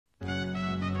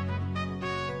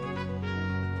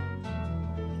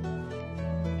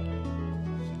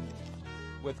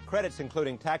With credits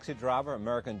including Taxi Driver,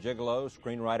 American Gigolo,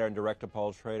 screenwriter and director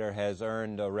Paul Schrader has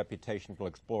earned a reputation for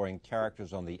exploring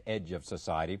characters on the edge of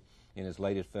society. In his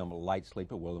latest film, Light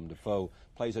Sleeper, Willem Dafoe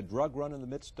plays a drug run in the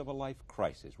midst of a life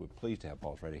crisis. We're pleased to have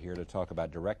Paul Schrader here to talk about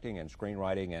directing and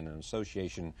screenwriting and an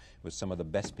association with some of the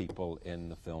best people in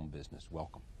the film business.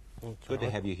 Welcome. Good to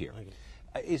have you here.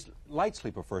 Is Light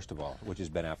Sleeper, first of all, which has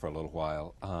been out for a little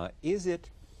while, is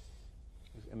it,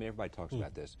 I mean, everybody talks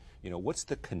about this, you know, what's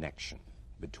the connection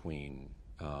between,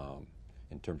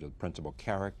 in terms of the principal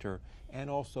character and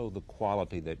also the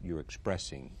quality that you're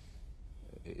expressing?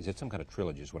 Is it some kind of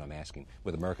trilogy is what I'm asking,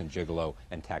 with American Gigolo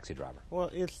and Taxi Driver? Well,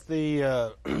 it's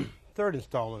the third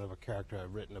installment of a character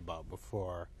I've written about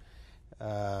before,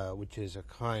 which is a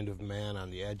kind of man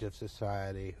on the edge of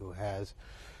society who has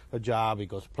a job. He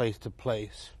goes place to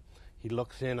place. He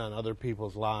looks in on other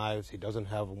people's lives. He doesn't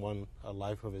have a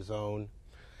life of his own.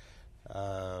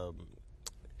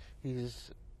 He's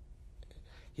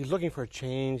looking for a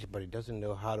change, but he doesn't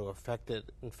know how to affect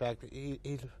it. In fact,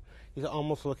 he's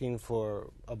almost looking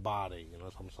for a body. You know,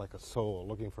 it's almost like a soul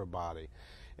looking for a body.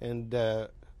 And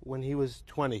when he was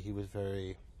 20, he was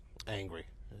very angry,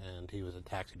 and he was a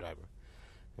taxi driver.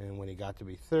 And when he got to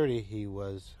be 30, he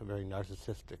was very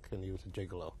narcissistic, and he was a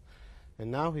gigolo.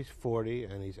 And now he's 40,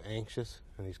 and he's anxious,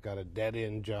 and he's got a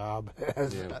dead-end job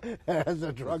as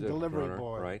a drug delivery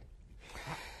boy. Right.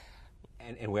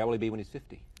 And where will he be when he's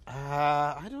 50?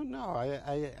 I don't know.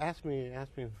 I asked me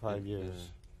in 5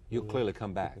 years. You'll clearly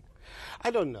come back.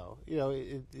 I don't know. You know,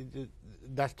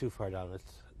 that's too far down.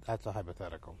 That's a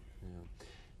hypothetical. Yeah.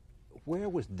 Where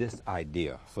was this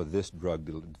idea for this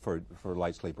drug for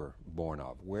Light Sleeper born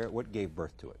of? What gave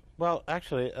birth to it? Well,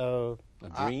 actually, a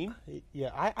dream?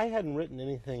 I hadn't written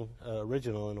anything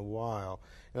original in a while,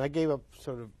 and I gave up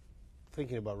sort of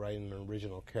thinking about writing an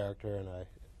original character, and I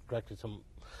directed some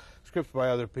scripts by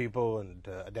other people and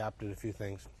adapted a few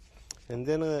things. And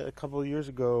then a couple of years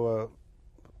ago,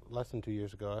 less than 2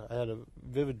 years ago, I had a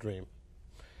vivid dream.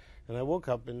 And I woke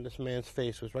up and this man's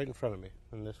face was right in front of me.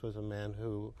 And this was a man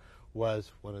who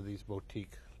was one of these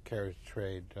boutique carriage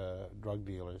trade drug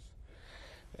dealers.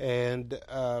 And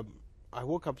I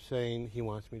woke up saying he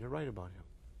wants me to write about him.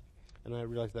 And I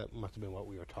realized that must have been what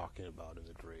we were talking about in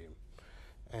the dream.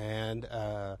 And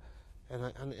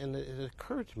it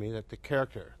occurred to me that the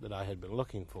character that I had been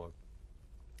looking for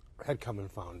had come and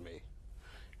found me.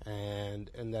 And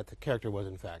that the character was,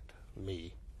 in fact,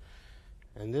 me.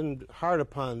 And then hard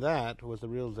upon that was the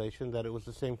realization that it was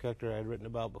the same character I had written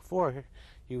about before.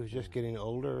 He was just getting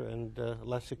older and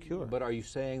less secure. But are you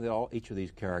saying that each of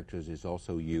these characters is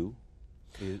also you?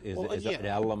 Is it an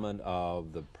element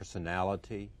of the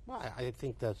personality? Well, I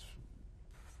think that's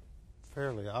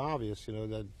fairly obvious, you know,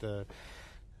 that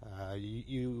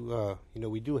you know,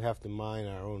 we do have to mine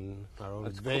our own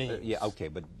veins. Yeah, okay,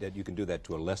 but that you can do that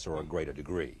to a lesser or a greater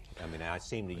degree. I mean,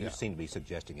 you seem to be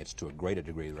suggesting it's to a greater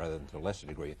degree rather than to a lesser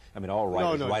degree. I mean, all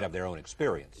writers write of their own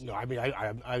experience. No, I mean,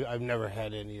 I've never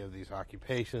had any of these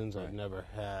occupations. Right.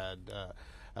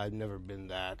 I've never been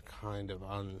that kind of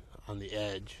on the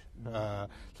edge.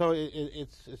 So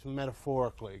it's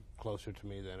metaphorically closer to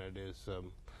me than it is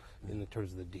in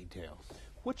terms of the details.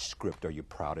 Which script are you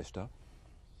proudest of?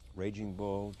 Raging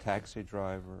Bull, Taxi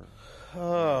Driver?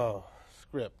 Oh,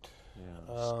 script.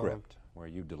 Yeah, script, where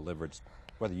you delivered,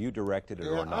 whether you directed it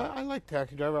or not. I like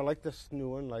Taxi Driver. I like this new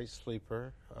one, Light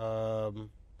Sleeper.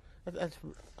 That's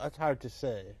hard to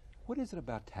say. What is it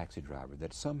about Taxi Driver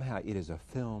that somehow it is a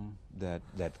film that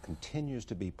continues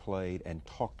to be played and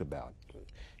talked about?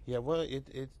 Yeah, well,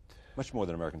 it much more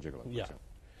than American Gigolo. Yeah,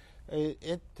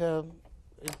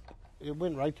 it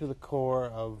went right to the core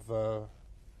of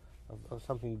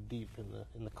something deep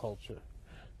in the culture,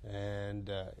 and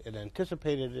it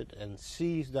anticipated it and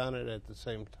seized on it at the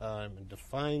same time and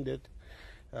defined it,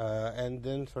 and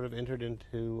then sort of entered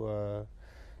into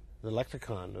the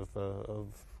lexicon of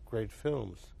great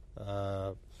films.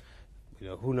 You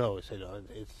know, who knows? You know,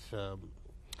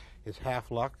 it's half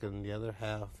luck, and the other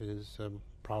half is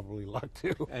probably luck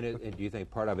too. And do you think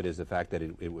part of it is the fact that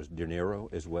it was De Niro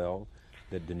as well?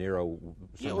 That De Niro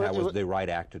somehow was the right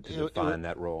actor to define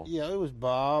that role? Yeah, it was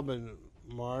Bob and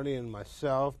Marty and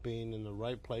myself being in the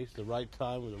right place, the right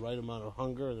time, with the right amount of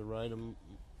hunger, the right, you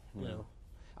know.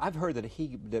 I've heard that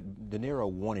De Niro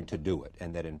wanted to do it,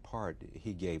 and that in part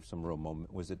he gave some real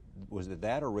moment. Was it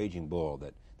that or Raging Bull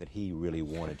that he really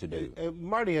wanted to do?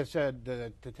 Marty has said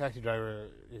that The Taxi Driver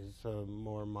is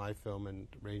more my film, and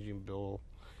Raging Bull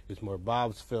is more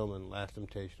Bob's film, and Last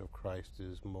Temptation of Christ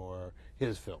is more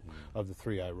his film of the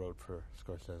three I wrote for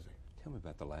Scorsese. Tell me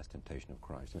about The Last Temptation of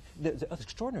Christ. There's an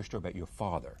extraordinary story about your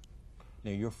father,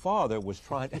 Now, your father was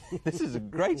trying to, this is a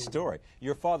great story.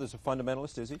 Your father's a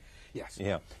fundamentalist, is he? Yes.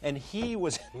 Yeah. And he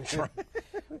was trying.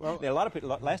 Well, now, a lot of people,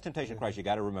 Last Temptation of Christ, you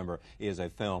got to remember, is a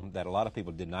film that a lot of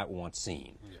people did not want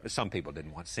seen. Yeah. Some people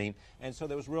didn't want seen. And so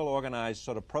there was real organized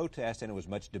sort of protest, and it was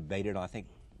much debated. I think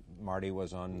Marty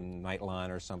was on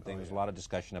Nightline or something. There was a lot of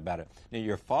discussion about it. Now,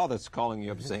 your father's calling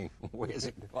you up saying, where is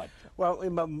it? What? Well,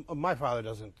 my father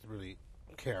doesn't really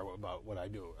care about what I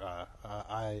do.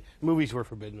 Movies were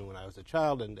forbidden when I was a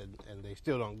child, and they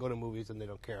still don't go to movies, and they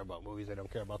don't care about movies. They don't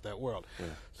care about that world. Yeah.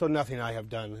 So nothing I have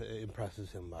done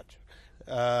impresses him much.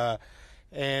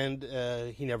 And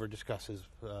he never discusses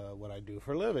what I do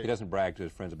for a living. He doesn't brag to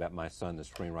his friends about my son, the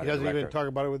screenwriter. He doesn't even talk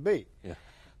about it with me. Yeah.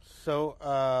 So,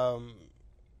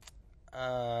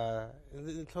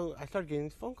 so I started getting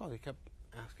these phone calls. He kept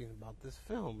asking about this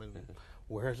film and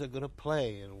where is it going to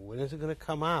play and when is it going to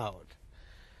come out.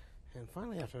 And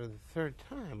finally, after the third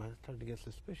time, I started to get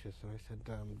suspicious, and I said,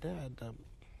 Dad,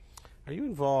 are you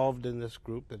involved in this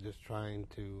group that is trying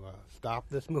to stop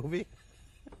this movie?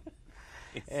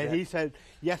 And he said,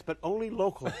 yes, but only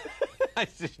locally.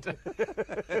 It's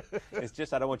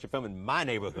just I don't want you filming in my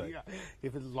neighborhood. Yeah.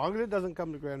 As long as it doesn't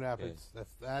come to Grand Rapids,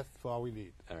 that's all we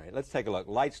need. All right, let's take a look.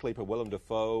 Light Sleeper, Willem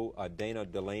Dafoe, Dana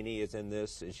Delaney is in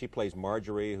this, and she plays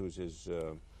Marjorie, who's his...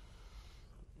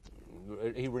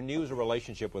 he renews a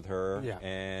relationship with her,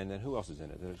 and then who else is in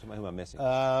it? There's somebody who I'm missing.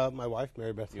 My wife,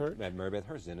 Mary Beth Hurt. Mary Beth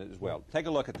Hurt's in it as well. Take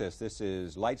a look at this. This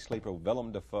is Light Sleeper,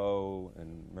 Willem Dafoe,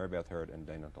 and Mary Beth Hurt, and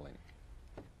Dana Delaney.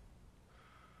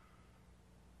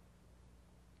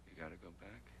 You gotta go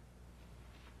back.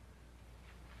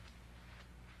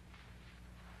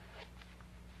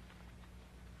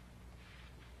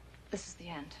 This is the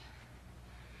end.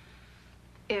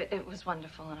 It was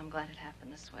wonderful, and I'm glad it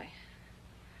happened this way.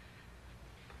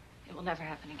 It will never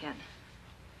happen again.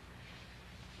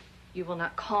 You will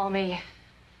not call me.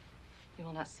 You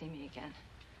will not see me again.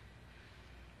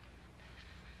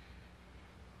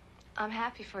 I'm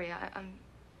happy for you.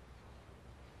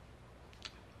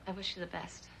 I wish you the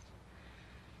best.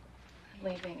 I'm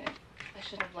leaving. I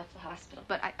should have left the hospital,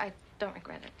 but I don't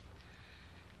regret it.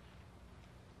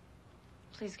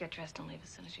 Please get dressed and leave as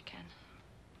soon as you can.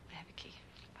 I have a key.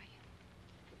 Bye.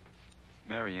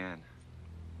 Marianne.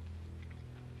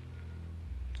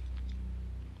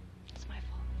 It's my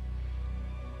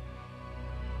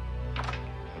fault.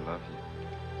 I love you.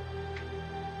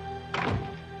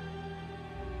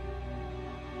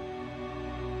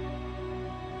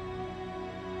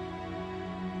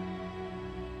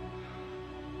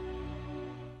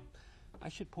 I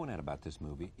should point out about this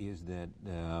movie is that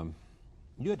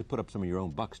you had to put up some of your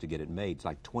own bucks to get it made. It's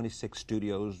like 26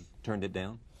 studios turned it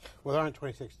down? Well, there aren't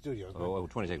 26 studios. Oh,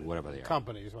 26, whatever they are.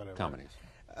 Companies, whatever. Companies.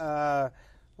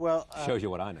 Well, shows you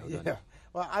what I know, doesn't it?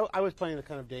 Well, I was playing a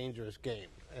kind of dangerous game,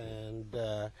 and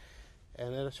at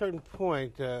a certain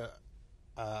point,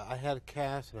 I had a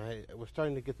cast, and I was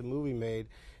starting to get the movie made,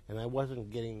 and I wasn't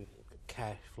getting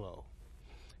cash flow.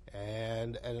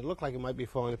 And it looked like it might be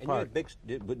falling apart.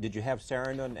 Did you have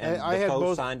Sarandon and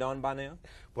Dafoe signed on by now?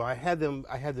 Well, I had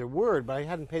their word, but I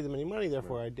hadn't paid them any money,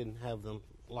 therefore I didn't have them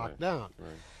locked down.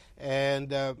 Right.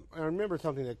 And I remember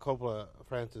something that Coppola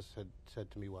Francis had said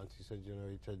to me once. He said,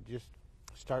 just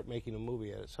start making a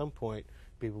movie. At some point,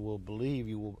 people will believe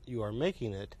you are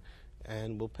making it,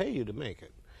 and will pay you to make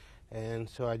it. And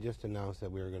so I just announced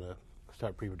that we were going to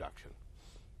start pre-production.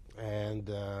 And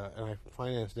I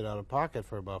financed it out of pocket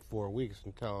for about 4 weeks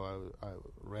until I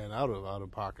ran out of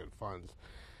out-of-pocket funds.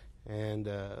 And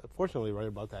fortunately, right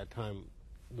about that time,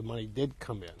 the money did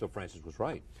come in. So Francis was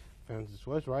right. Francis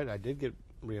was right. I did get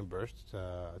reimbursed,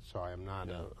 so I am not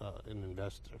an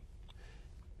investor.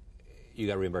 You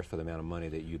got reimbursed for the amount of money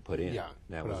that you put in. Yeah.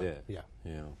 That was it. Yeah.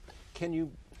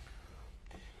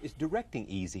 Is directing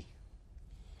easy?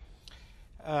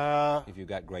 If you've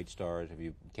got great stars, have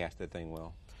you cast that thing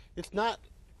well? It's not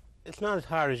as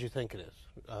hard as you think it is.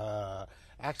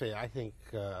 Actually, I think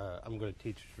I'm going to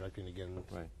teach directing again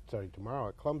starting tomorrow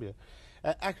at Columbia.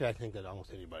 Actually, I think that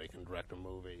almost anybody can direct a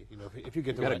movie. If you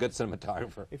get a good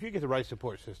cinematographer. If you get the right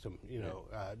support system,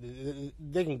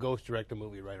 they can ghost direct a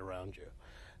movie right around you.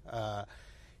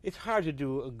 It's hard to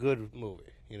do a good movie.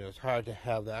 It's hard to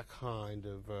have that kind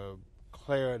of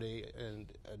clarity and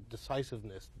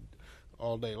decisiveness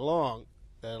all day long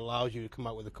that allows you to come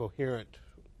out with a coherent,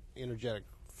 energetic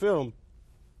film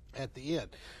at the end.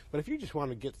 But if you just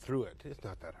want to get through it, it's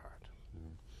not that hard.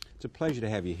 It's a pleasure to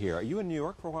have you here. Are you in New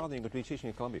York for a while? Then you're going to be teaching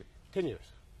at Columbia? 10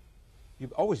 years.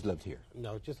 You've always lived here?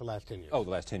 No, just the last 10 years. Oh, the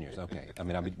last 10 years. Okay. I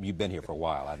mean, you've been here for a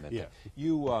while, I admit. Yeah. That.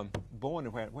 You born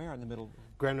where in the middle?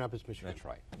 Grand Rapids, Michigan. That's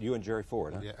right. You and Jerry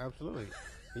Ford, huh? Yeah, absolutely.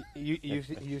 He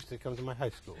used to come to my high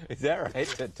school. Is that right?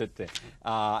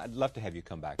 I'd love to have you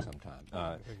come back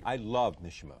sometime. I love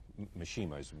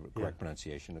Mishima is the correct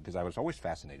pronunciation, because I was always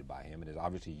fascinated by him, and as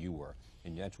obviously you were.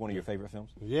 And that's one of your favorite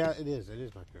films? Yeah, it is. It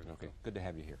is my favorite. Okay, good to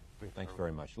have you here. Thanks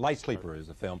very much. Light Sleeper is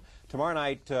the film. Tomorrow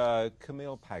night,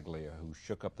 Camille Paglia, who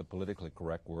shook up the politically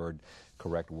correct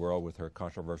world with her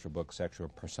controversial book, Sexual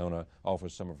Persona,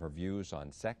 offers some of her views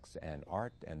on sex and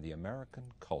art and the American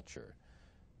culture.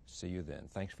 See you then.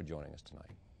 Thanks for joining us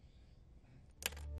tonight.